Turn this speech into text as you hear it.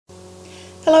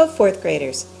Hello, fourth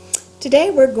graders.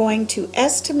 Today we're going to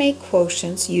estimate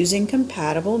quotients using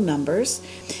compatible numbers.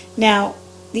 Now,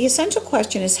 the essential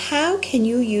question is, how can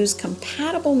you use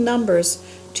compatible numbers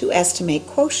to estimate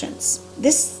quotients?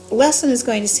 This lesson is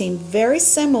going to seem very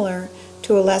similar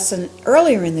to a lesson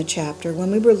earlier in the chapter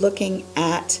when we were looking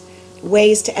at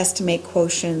ways to estimate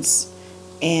quotients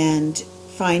and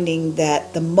finding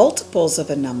that the multiples of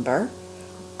a number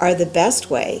are the best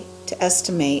way to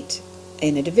estimate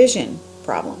in a division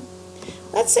problem.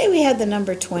 Let's say we had the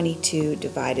number 22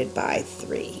 divided by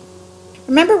 3.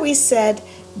 Remember we said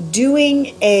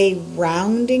doing a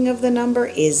rounding of the number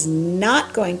is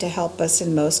not going to help us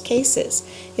in most cases.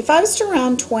 If I was to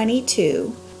round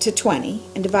 22 to 20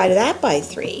 and divide that by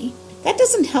 3, that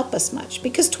doesn't help us much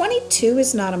because 22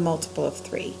 is not a multiple of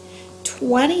 3.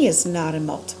 20 is not a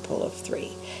multiple of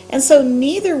 3. And so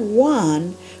neither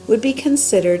one would be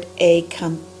considered a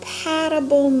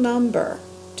compatible number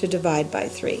to divide by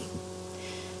 3.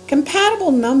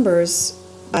 Compatible numbers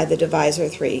by the divisor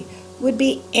 3 would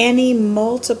be any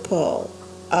multiple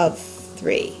of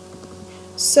 3.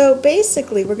 So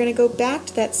basically we're going to go back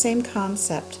to that same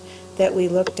concept that we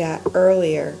looked at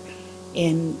earlier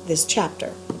in this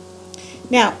chapter.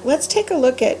 Now let's take a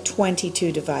look at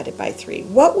 22 divided by 3.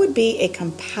 What would be a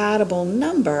compatible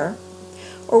number,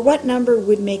 or what number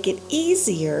would make it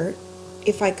easier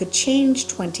if I could change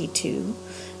 22?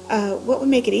 What would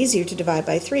make it easier to divide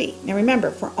by 3? Now remember,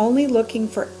 if we're only looking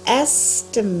for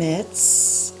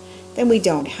estimates, then we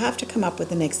don't have to come up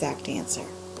with an exact answer.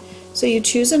 So you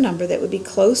choose a number that would be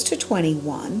close to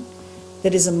 21,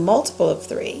 that is a multiple of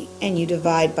 3, and you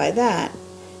divide by that,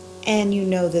 and you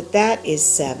know that that is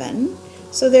 7.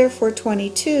 So therefore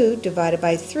 22 divided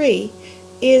by 3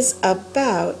 is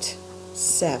about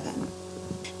 7.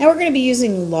 Now we're going to be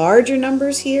using larger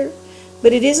numbers here,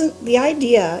 but the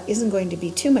idea isn't going to be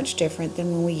too much different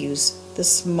than when we use the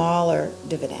smaller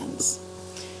dividends.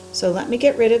 So let me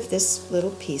get rid of this little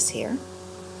piece here.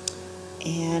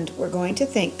 And we're going to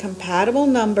think compatible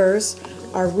numbers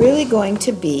are really going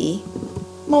to be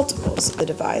multiples of the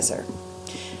divisor.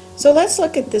 So let's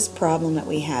look at this problem that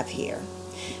we have here.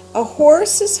 A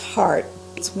horse's heart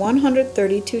beats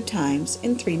 132 times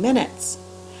in 3 minutes.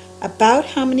 About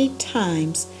how many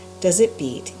times does it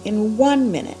beat in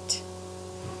 1 minute?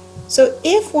 So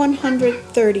if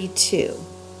 132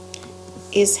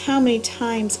 is how many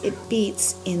times it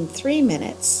beats in 3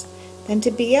 minutes, then to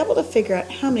be able to figure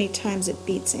out how many times it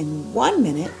beats in 1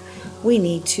 minute, we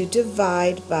need to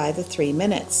divide by the 3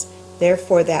 minutes.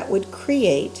 Therefore, that would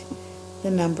create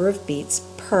the number of beats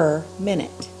per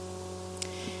minute.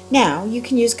 Now, you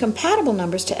can use compatible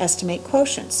numbers to estimate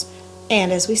quotients.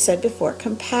 And as we said before,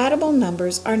 compatible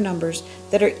numbers are numbers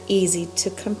that are easy to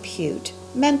compute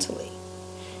mentally.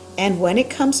 And when it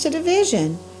comes to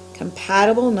division,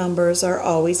 compatible numbers are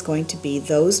always going to be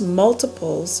those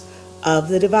multiples of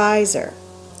the divisor.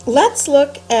 Let's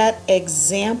look at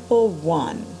example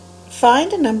 1.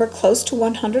 Find a number close to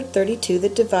 132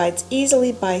 that divides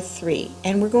easily by 3,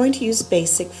 and we're going to use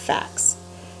basic facts.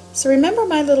 So remember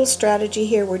my little strategy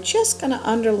here, we're just going to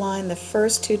underline the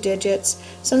first 2 digits.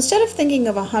 So instead of thinking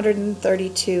of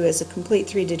 132 as a complete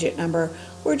 3-digit number,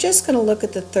 we're just going to look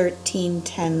at the 13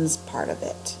 tens part of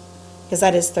it, because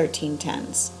that is 13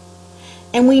 tens.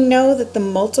 And we know that the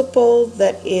multiple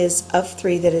that is of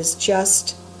 3 that is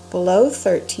just below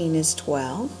 13 is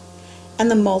 12,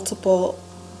 and the multiple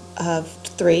of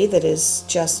 3 that is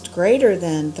just greater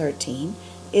than 13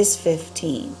 is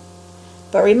 15.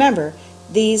 But remember,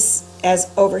 these, as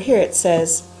over here it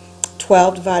says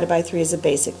 12 divided by 3 is a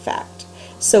basic fact.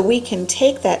 So we can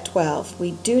take that 12.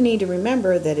 We do need to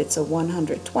remember that it's a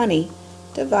 120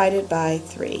 divided by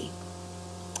 3.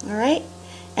 Alright?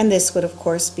 And this would of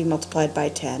course be multiplied by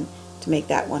 10 to make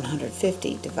that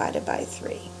 150 divided by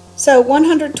 3. So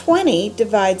 120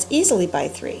 divides easily by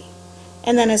 3.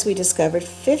 And then as we discovered,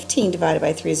 15 divided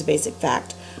by 3 is a basic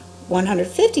fact.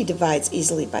 150 divides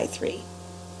easily by 3.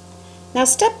 Now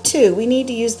step 2, we need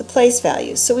to use the place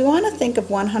values. So we want to think of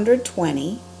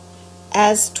 120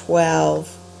 as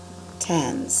 12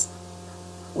 tens,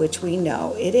 which we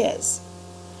know it is.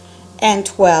 And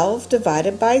 12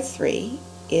 divided by 3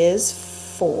 is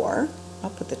 4. I'll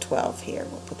put the 12 here.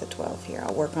 We'll put the 12 here.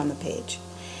 I'll work on the page.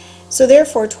 So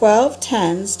therefore 12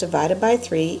 tens divided by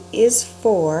 3 is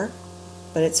 4,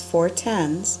 but it's 4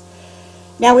 tens.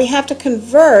 Now we have to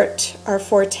convert our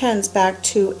 4 tens back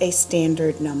to a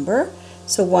standard number.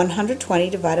 So 120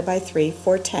 divided by 3,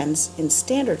 4 tens in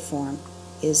standard form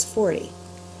is 40.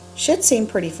 Should seem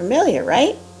pretty familiar,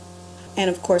 right? And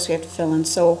of course we have to fill in,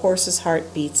 so a horse's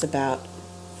heart beats about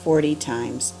 40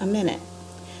 times a minute.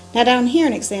 Now down here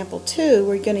in example 2,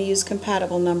 we're going to use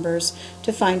compatible numbers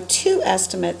to find two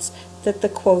estimates that the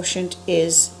quotient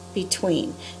is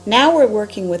between. Now we're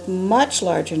working with much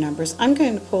larger numbers. I'm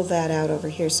going to pull that out over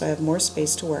here so I have more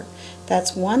space to work.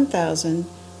 That's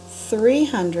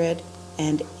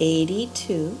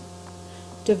 1,382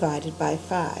 divided by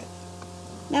 5.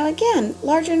 Now again,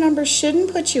 larger numbers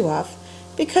shouldn't put you off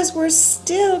because we're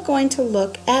still going to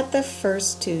look at the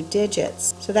first two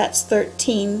digits. So that's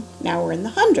 13. Now we're in the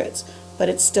hundreds, but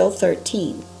it's still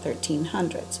 13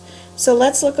 hundredths. So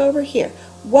let's look over here.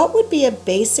 What would be a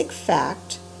basic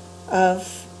fact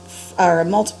of, or a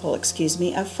multiple, excuse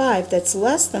me, of 5 that's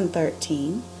less than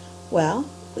 13? Well,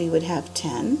 we would have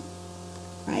 10,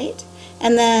 right?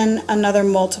 And then another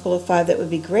multiple of 5 that would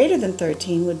be greater than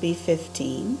 13 would be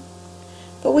 15.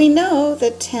 But we know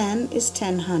that 10 is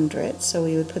 10 hundredths, so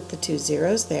we would put the two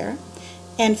zeros there.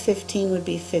 And 15 would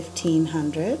be 15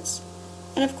 hundredths.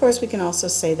 And of course we can also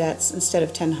say that's, instead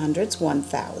of 10 hundredths,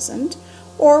 1,000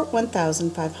 or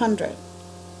 1,500.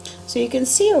 So you can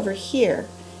see over here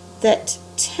that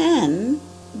 10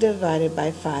 divided by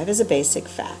 5 is a basic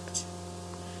fact.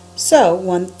 So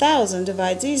 1,000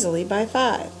 divides easily by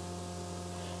 5.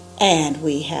 And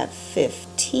we have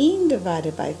 15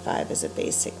 divided by 5 as a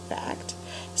basic fact.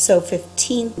 So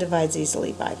 15 divides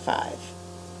easily by 5.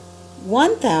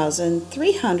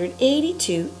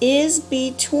 1,382 is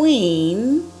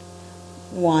between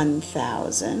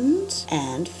 1,000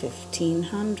 and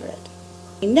 1,500.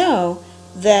 We know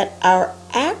that our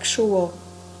actual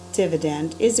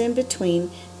dividend is in between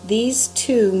these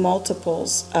two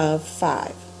multiples of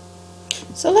 5.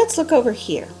 So let's look over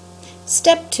here.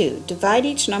 Step 2, divide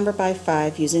each number by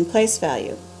 5 using place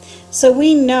value. So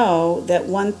we know that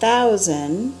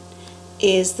 1,000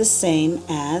 is the same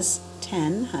as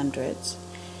 10 hundredths,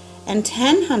 and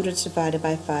 10 hundredths divided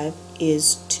by 5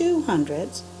 is 2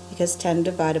 hundredths, because 10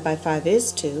 divided by 5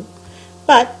 is 2,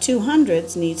 but 2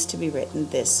 hundredths needs to be written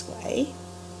this way.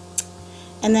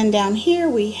 And then down here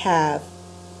we have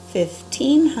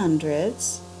 15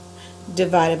 hundredths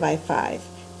divided by 5.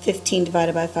 15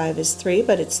 divided by 5 is 3,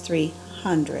 but it's 3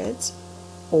 hundredths,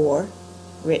 or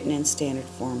written in standard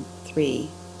form,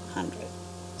 300.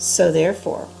 So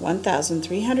therefore,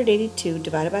 1,382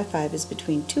 divided by 5 is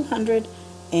between 200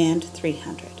 and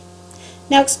 300.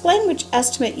 Now explain which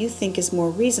estimate you think is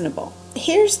more reasonable.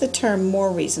 Here's the term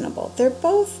more reasonable. They're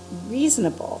both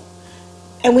reasonable.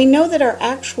 And we know that our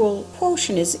actual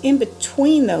quotient is in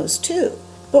between those two.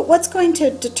 But what's going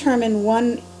to determine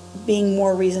one being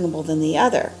more reasonable than the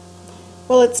other?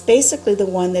 Well, it's basically the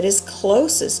one that is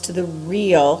closest to the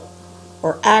real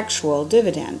or actual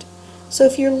dividend. So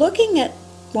if you're looking at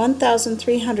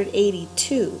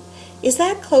 1,382, is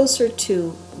that closer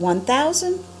to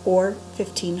 1,000 or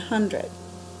 1,500?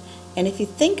 And if you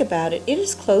think about it, it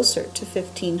is closer to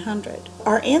 1,500.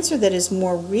 Our answer that is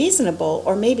more reasonable,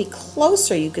 or maybe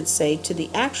closer you could say, to the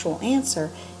actual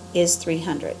answer is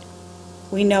 300.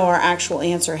 We know our actual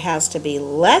answer has to be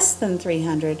less than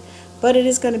 300, but it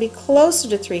is going to be closer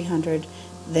to 300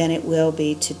 than it will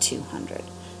be to 200.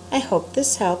 I hope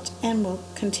this helped and will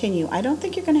continue. I don't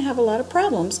think you're going to have a lot of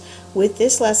problems with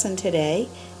this lesson today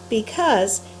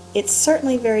because it's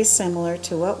certainly very similar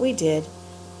to what we did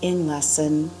in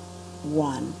lesson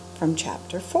 1 from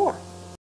chapter 4.